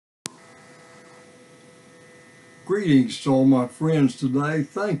Greetings to all my friends today.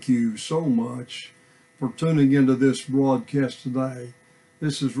 Thank you so much for tuning into this broadcast today.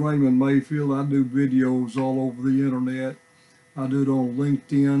 This is Raymond Mayfield. I do videos all over the internet. I do it on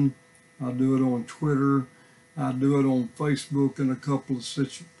LinkedIn. I do it on Twitter. I do it on Facebook and a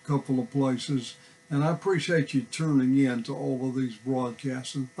couple of places. And I appreciate you tuning in to all of these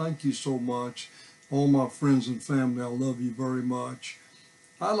broadcasts. And thank you so much. All my friends and family, I love you very much.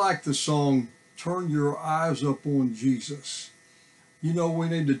 I like the song, Turn Your Eyes Up on Jesus. You know, we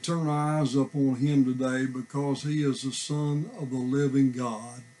need to turn our eyes up on him today because he is the Son of the living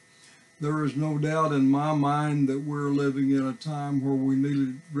God. There is no doubt in my mind that we're living in a time where we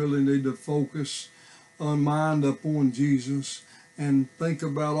really need to focus our mind up on Jesus and think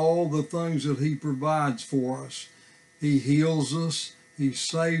about all the things that he provides for us. He heals us, he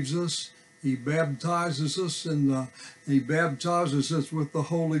saves us, he baptizes us, and he baptizes us with the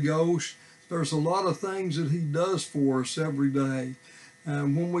Holy Ghost. There's a lot of things that he does for us every day.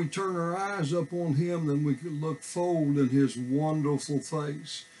 And when we turn our eyes up on him, then we can look forward in his wonderful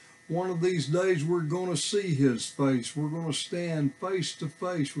face. One of these days we're going to see his face. We're going to stand face to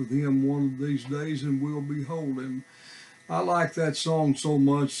face with him one of these days, and we'll behold him. I like that song so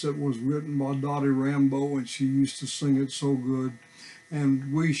much that was written by Dottie Rambo, and she used to sing it so good.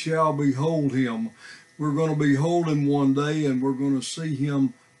 And we shall behold him. We're going to behold him one day, and we're going to see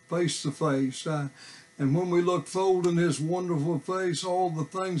him face to face. And when we look forward in his wonderful face, all the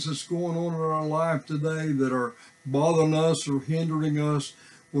things that's going on in our life today that are bothering us or hindering us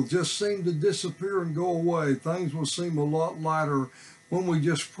will just seem to disappear and go away. Things will seem a lot lighter when we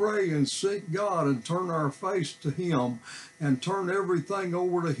just pray and seek God and turn our face to him and turn everything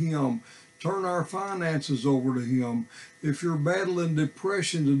over to him. Turn our finances over to him. If you're battling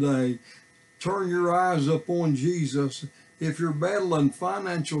depression today, turn your eyes up on Jesus. If you're battling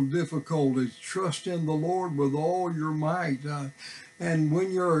financial difficulties, trust in the Lord with all your might. And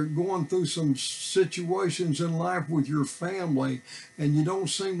when you're going through some situations in life with your family, and you don't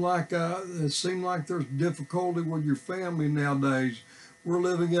seem like there's difficulty with your family nowadays, we're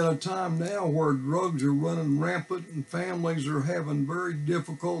living in a time now where drugs are running rampant and families are having very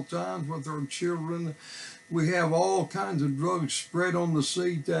difficult times with their children. We have all kinds of drugs spread on the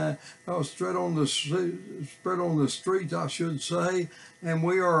street, spread on the street, I should say, and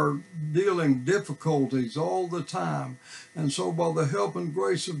we are dealing difficulties all the time. And so, by the help and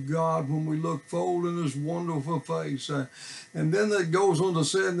grace of God, when we look forward in his wonderful face, and then it goes on to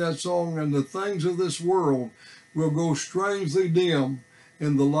say in that song, and the things of this world will go strangely dim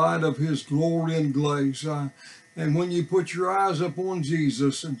in the light of his glory and grace. And when you put your eyes upon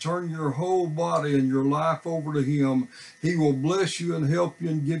Jesus and turn your whole body and your life over to him, he will bless you and help you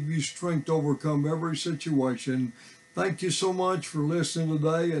and give you strength to overcome every situation. Thank you so much for listening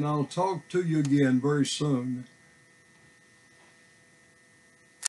today, and I'll talk to you again very soon.